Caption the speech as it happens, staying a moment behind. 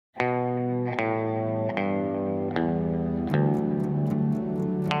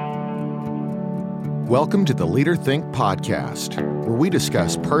Welcome to the Leader Think podcast, where we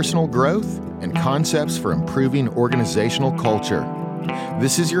discuss personal growth and concepts for improving organizational culture.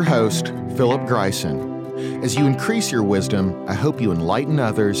 This is your host, Philip Greisen. As you increase your wisdom, I hope you enlighten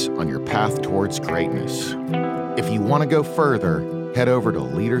others on your path towards greatness. If you want to go further, head over to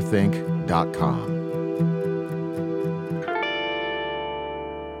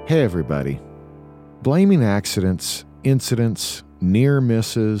leaderthink.com. Hey everybody. Blaming accidents, incidents, near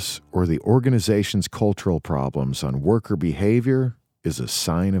misses, or the organization's cultural problems on worker behavior is a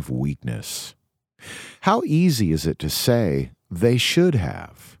sign of weakness. How easy is it to say, they should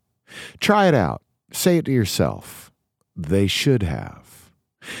have? Try it out. Say it to yourself. They should have.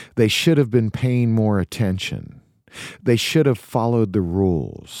 They should have been paying more attention. They should have followed the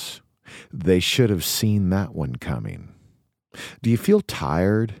rules. They should have seen that one coming. Do you feel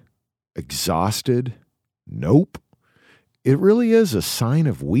tired? Exhausted? Nope. It really is a sign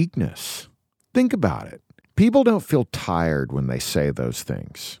of weakness. Think about it. People don't feel tired when they say those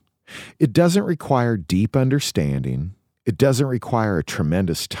things. It doesn't require deep understanding. It doesn't require a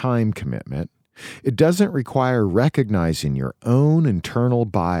tremendous time commitment. It doesn't require recognizing your own internal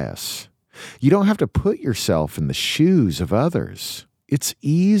bias. You don't have to put yourself in the shoes of others. It's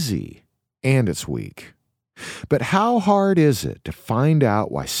easy, and it's weak. But how hard is it to find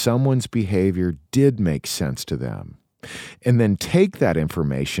out why someone's behavior did make sense to them, and then take that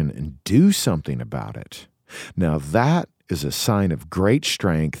information and do something about it? Now that is a sign of great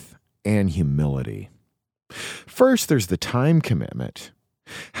strength and humility. First, there's the time commitment.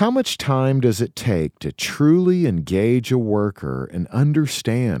 How much time does it take to truly engage a worker and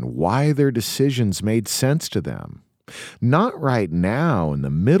understand why their decisions made sense to them? Not right now in the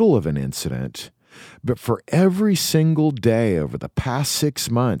middle of an incident, but for every single day over the past 6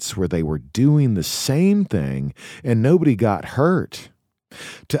 months where they were doing the same thing and nobody got hurt.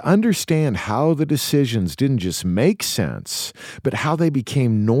 To understand how the decisions didn't just make sense, but how they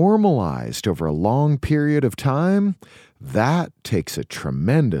became normalized over a long period of time, that takes a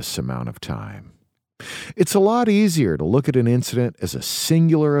tremendous amount of time. It's a lot easier to look at an incident as a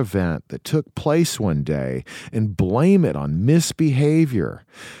singular event that took place one day and blame it on misbehavior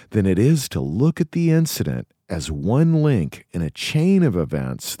than it is to look at the incident as one link in a chain of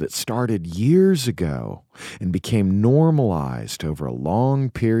events that started years ago and became normalized over a long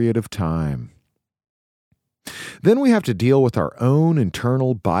period of time. Then we have to deal with our own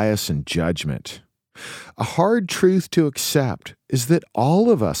internal bias and judgment. A hard truth to accept is that all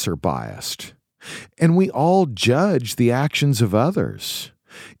of us are biased. And we all judge the actions of others.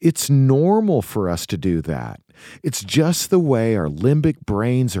 It's normal for us to do that. It's just the way our limbic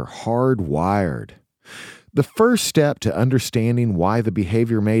brains are hardwired. The first step to understanding why the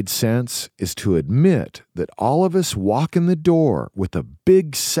behavior made sense is to admit that all of us walk in the door with a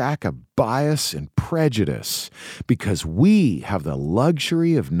big sack of bias and prejudice because we have the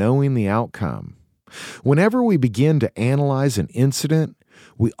luxury of knowing the outcome. Whenever we begin to analyze an incident,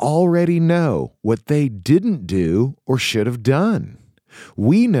 we already know what they didn't do or should have done.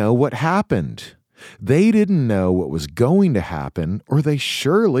 We know what happened. They didn't know what was going to happen, or they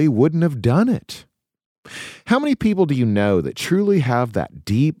surely wouldn't have done it. How many people do you know that truly have that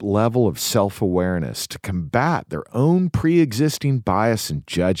deep level of self-awareness to combat their own pre-existing bias and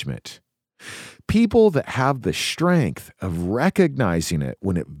judgment? People that have the strength of recognizing it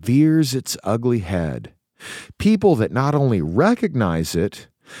when it veers its ugly head. People that not only recognize it,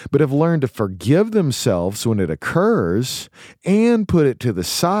 but have learned to forgive themselves when it occurs and put it to the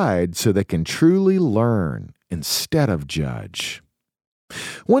side so they can truly learn instead of judge.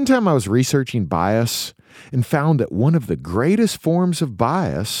 One time I was researching bias and found that one of the greatest forms of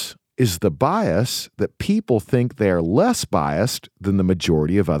bias is the bias that people think they are less biased than the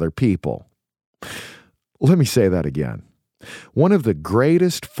majority of other people. Let me say that again. One of the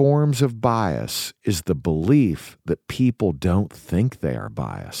greatest forms of bias is the belief that people don't think they are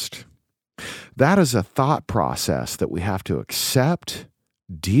biased. That is a thought process that we have to accept,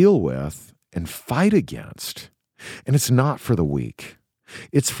 deal with, and fight against. And it's not for the weak.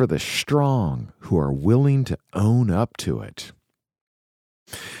 It's for the strong who are willing to own up to it.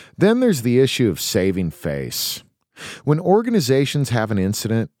 Then there's the issue of saving face. When organizations have an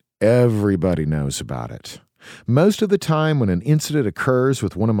incident, everybody knows about it. Most of the time when an incident occurs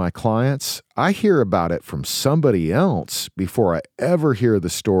with one of my clients, I hear about it from somebody else before I ever hear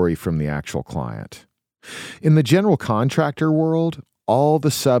the story from the actual client. In the general contractor world, all the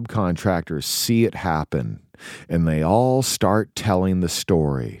subcontractors see it happen, and they all start telling the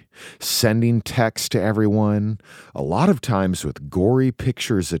story, sending texts to everyone, a lot of times with gory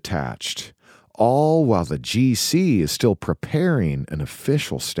pictures attached, all while the GC is still preparing an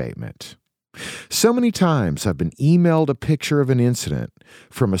official statement. So many times I've been emailed a picture of an incident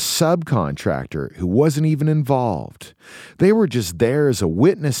from a subcontractor who wasn't even involved. They were just there as a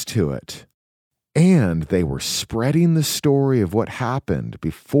witness to it. And they were spreading the story of what happened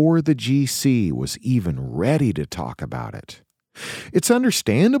before the GC was even ready to talk about it. It's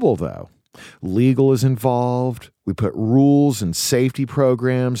understandable, though. Legal is involved. We put rules and safety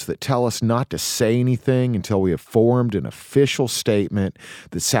programs that tell us not to say anything until we have formed an official statement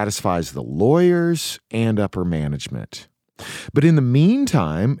that satisfies the lawyers and upper management. But in the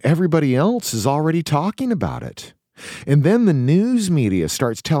meantime, everybody else is already talking about it. And then the news media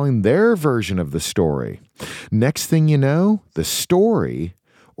starts telling their version of the story. Next thing you know, the story,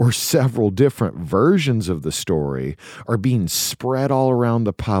 or several different versions of the story, are being spread all around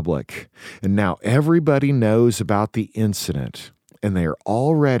the public. And now everybody knows about the incident, and they are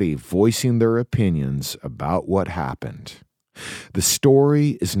already voicing their opinions about what happened. The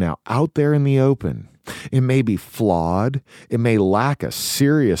story is now out there in the open. It may be flawed, it may lack a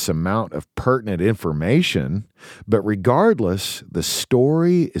serious amount of pertinent information, but regardless, the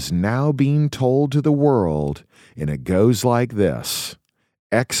story is now being told to the world, and it goes like this.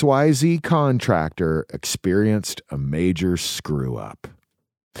 XYZ contractor experienced a major screw-up.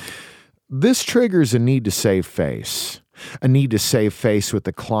 This triggers a need to save face. A need to save face with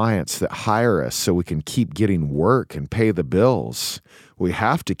the clients that hire us so we can keep getting work and pay the bills. We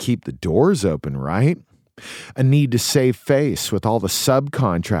have to keep the doors open, right? A need to save face with all the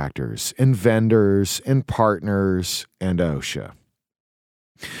subcontractors and vendors and partners and OSHA.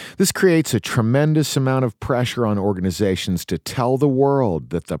 This creates a tremendous amount of pressure on organizations to tell the world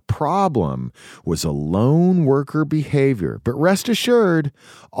that the problem was a lone worker behavior. But rest assured,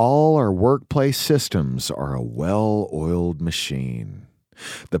 all our workplace systems are a well-oiled machine.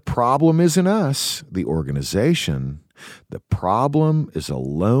 The problem isn't us, the organization. The problem is a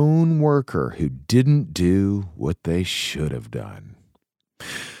lone worker who didn't do what they should have done.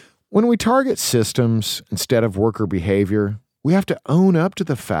 When we target systems instead of worker behavior, we have to own up to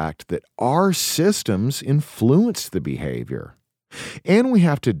the fact that our systems influence the behavior. And we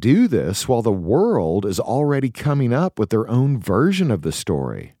have to do this while the world is already coming up with their own version of the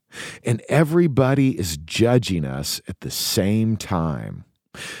story. And everybody is judging us at the same time.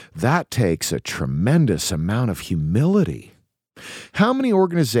 That takes a tremendous amount of humility. How many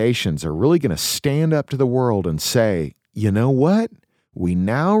organizations are really going to stand up to the world and say, you know what? We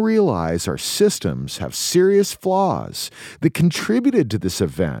now realize our systems have serious flaws that contributed to this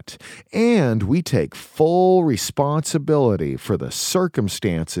event, and we take full responsibility for the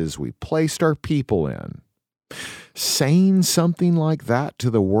circumstances we placed our people in. Saying something like that to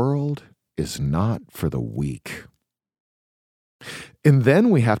the world is not for the weak. And then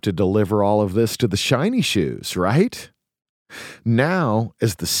we have to deliver all of this to the shiny shoes, right? Now,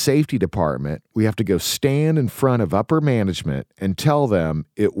 as the safety department, we have to go stand in front of upper management and tell them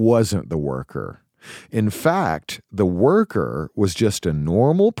it wasn't the worker. In fact, the worker was just a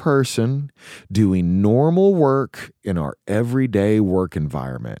normal person doing normal work in our everyday work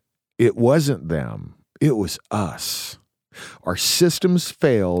environment. It wasn't them. It was us. Our systems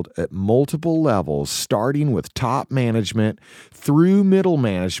failed at multiple levels, starting with top management, through middle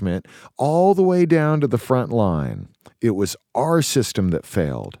management, all the way down to the front line. It was our system that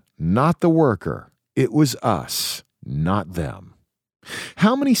failed, not the worker. It was us, not them.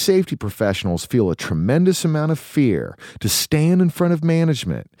 How many safety professionals feel a tremendous amount of fear to stand in front of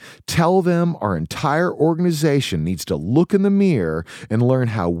management, tell them our entire organization needs to look in the mirror and learn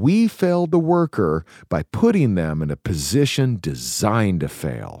how we failed the worker by putting them in a position designed to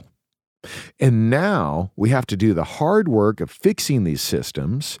fail? And now we have to do the hard work of fixing these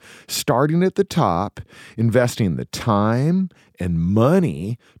systems, starting at the top, investing the time and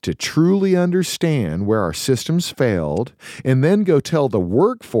money to truly understand where our systems failed, and then go tell the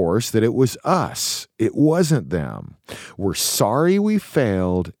workforce that it was us. It wasn't them. We're sorry we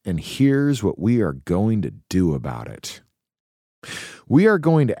failed, and here's what we are going to do about it. We are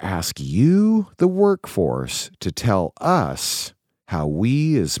going to ask you, the workforce, to tell us how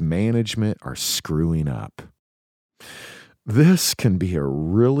we as management are screwing up. This can be a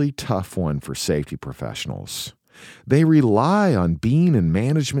really tough one for safety professionals. They rely on being in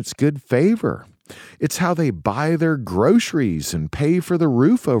management's good favor. It's how they buy their groceries and pay for the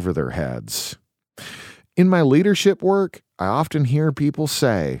roof over their heads. In my leadership work, I often hear people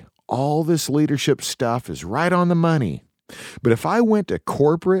say, all this leadership stuff is right on the money. But if I went to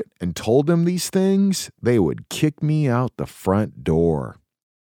corporate and told them these things, they would kick me out the front door.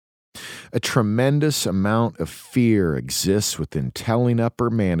 A tremendous amount of fear exists within telling upper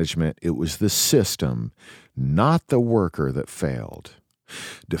management it was the system, not the worker, that failed.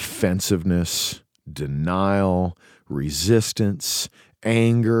 Defensiveness, denial, resistance,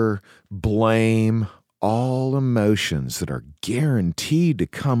 anger, blame, all emotions that are guaranteed to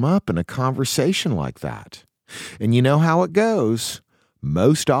come up in a conversation like that. And you know how it goes.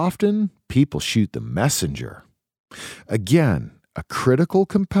 Most often, people shoot the messenger. Again, a critical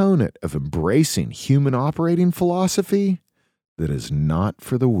component of embracing human operating philosophy that is not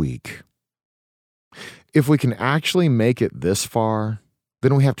for the weak. If we can actually make it this far,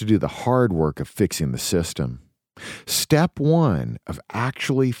 then we have to do the hard work of fixing the system. Step one of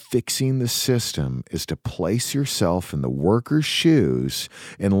actually fixing the system is to place yourself in the worker's shoes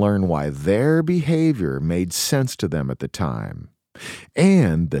and learn why their behavior made sense to them at the time.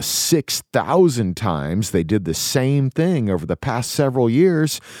 And the 6,000 times they did the same thing over the past several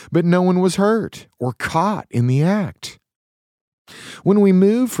years, but no one was hurt or caught in the act. When we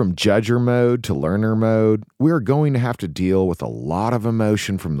move from judger mode to learner mode, we are going to have to deal with a lot of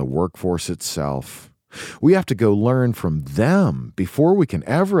emotion from the workforce itself. We have to go learn from them before we can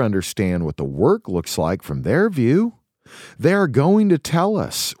ever understand what the work looks like from their view. They are going to tell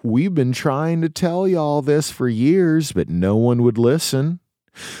us, we've been trying to tell y'all this for years, but no one would listen.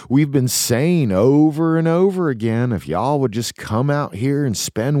 We've been saying over and over again, if y'all would just come out here and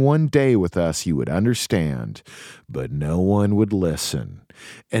spend one day with us, you would understand. But no one would listen.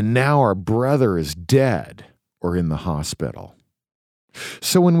 And now our brother is dead or in the hospital.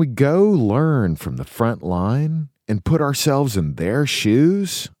 So when we go learn from the front line and put ourselves in their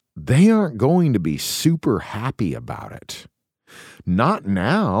shoes, they aren't going to be super happy about it. Not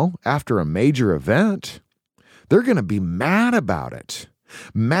now, after a major event. They're going to be mad about it.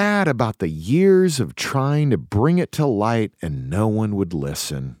 Mad about the years of trying to bring it to light and no one would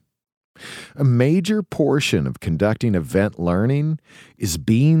listen. A major portion of conducting event learning is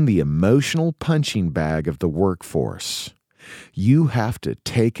being the emotional punching bag of the workforce. You have to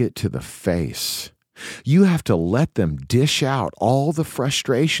take it to the face. You have to let them dish out all the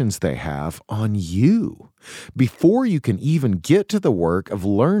frustrations they have on you before you can even get to the work of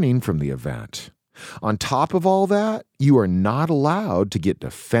learning from the event. On top of all that, you are not allowed to get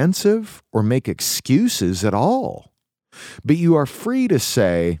defensive or make excuses at all. But you are free to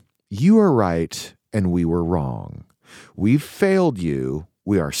say, you are right and we were wrong. We've failed you.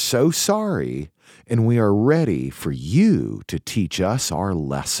 We are so sorry, and we are ready for you to teach us our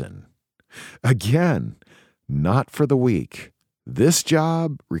lesson. Again, not for the weak. This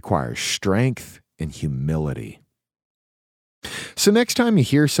job requires strength and humility. So next time you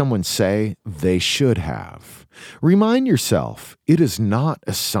hear someone say, they should have, remind yourself it is not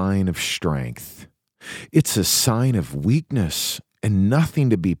a sign of strength. It's a sign of weakness and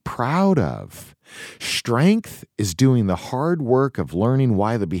nothing to be proud of. Strength is doing the hard work of learning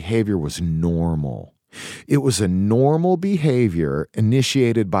why the behavior was normal. It was a normal behavior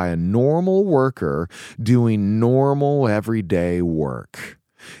initiated by a normal worker doing normal everyday work.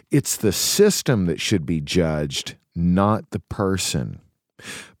 It's the system that should be judged, not the person.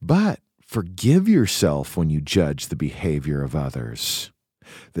 But forgive yourself when you judge the behavior of others.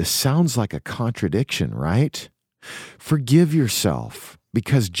 This sounds like a contradiction, right? Forgive yourself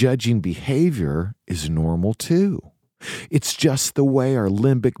because judging behavior is normal too. It's just the way our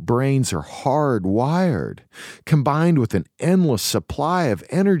limbic brains are hardwired, combined with an endless supply of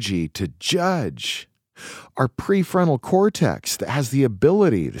energy to judge. Our prefrontal cortex that has the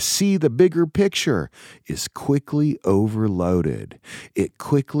ability to see the bigger picture is quickly overloaded. It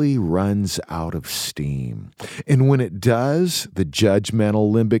quickly runs out of steam. And when it does, the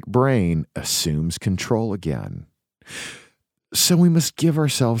judgmental limbic brain assumes control again. So we must give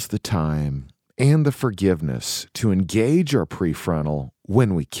ourselves the time and the forgiveness to engage our prefrontal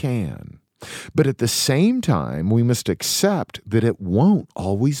when we can. But at the same time, we must accept that it won't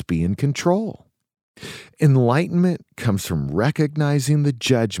always be in control. Enlightenment comes from recognizing the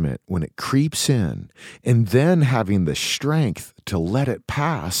judgment when it creeps in and then having the strength to let it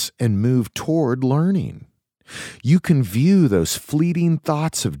pass and move toward learning. You can view those fleeting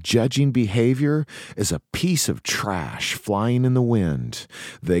thoughts of judging behavior as a piece of trash flying in the wind.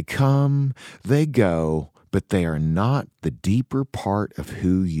 They come, they go, but they are not the deeper part of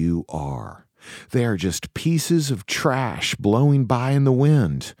who you are. They are just pieces of trash blowing by in the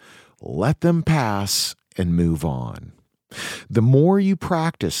wind. Let them pass and move on. The more you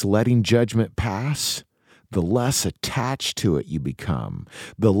practice letting judgment pass, the less attached to it you become,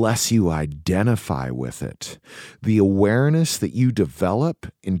 the less you identify with it. The awareness that you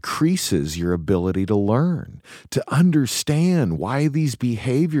develop increases your ability to learn, to understand why these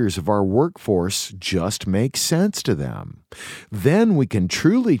behaviors of our workforce just make sense to them. Then we can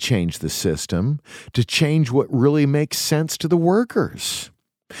truly change the system to change what really makes sense to the workers.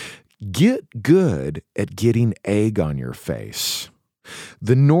 Get good at getting egg on your face.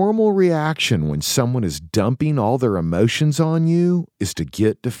 The normal reaction when someone is dumping all their emotions on you is to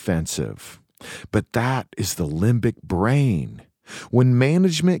get defensive. But that is the limbic brain. When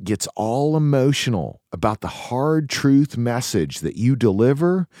management gets all emotional about the hard truth message that you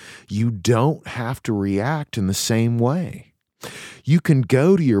deliver, you don't have to react in the same way. You can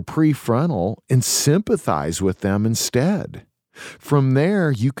go to your prefrontal and sympathize with them instead. From there,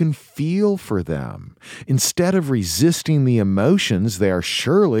 you can feel for them instead of resisting the emotions they are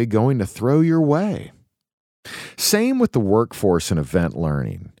surely going to throw your way. Same with the workforce and event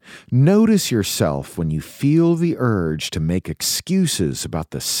learning. Notice yourself when you feel the urge to make excuses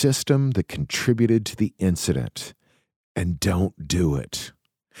about the system that contributed to the incident, and don't do it.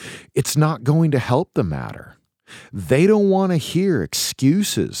 It's not going to help the matter. They don't want to hear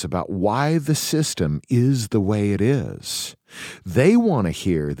excuses about why the system is the way it is. They want to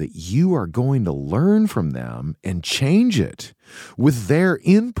hear that you are going to learn from them and change it, with their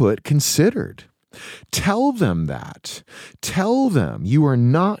input considered. Tell them that. Tell them you are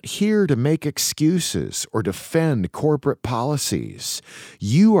not here to make excuses or defend corporate policies.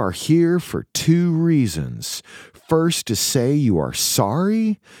 You are here for two reasons. First, to say you are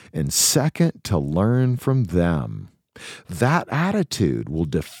sorry, and second, to learn from them. That attitude will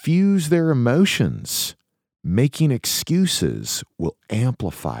diffuse their emotions. Making excuses will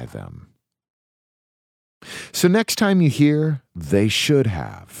amplify them. So next time you hear, "they should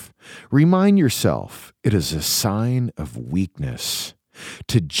have," remind yourself it is a sign of weakness.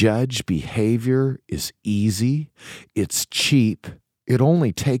 To judge behavior is easy, it's cheap, it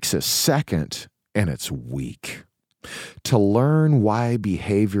only takes a second, and it's weak. To learn why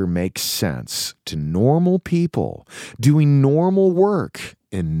behavior makes sense to normal people doing normal work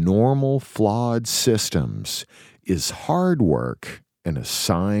in normal flawed systems is hard work and a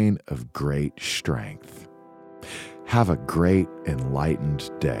sign of great strength. Have a great enlightened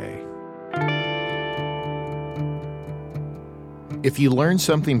day. If you learned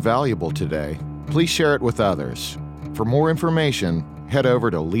something valuable today, please share it with others. For more information, head over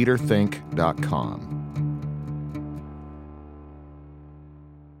to leaderthink.com.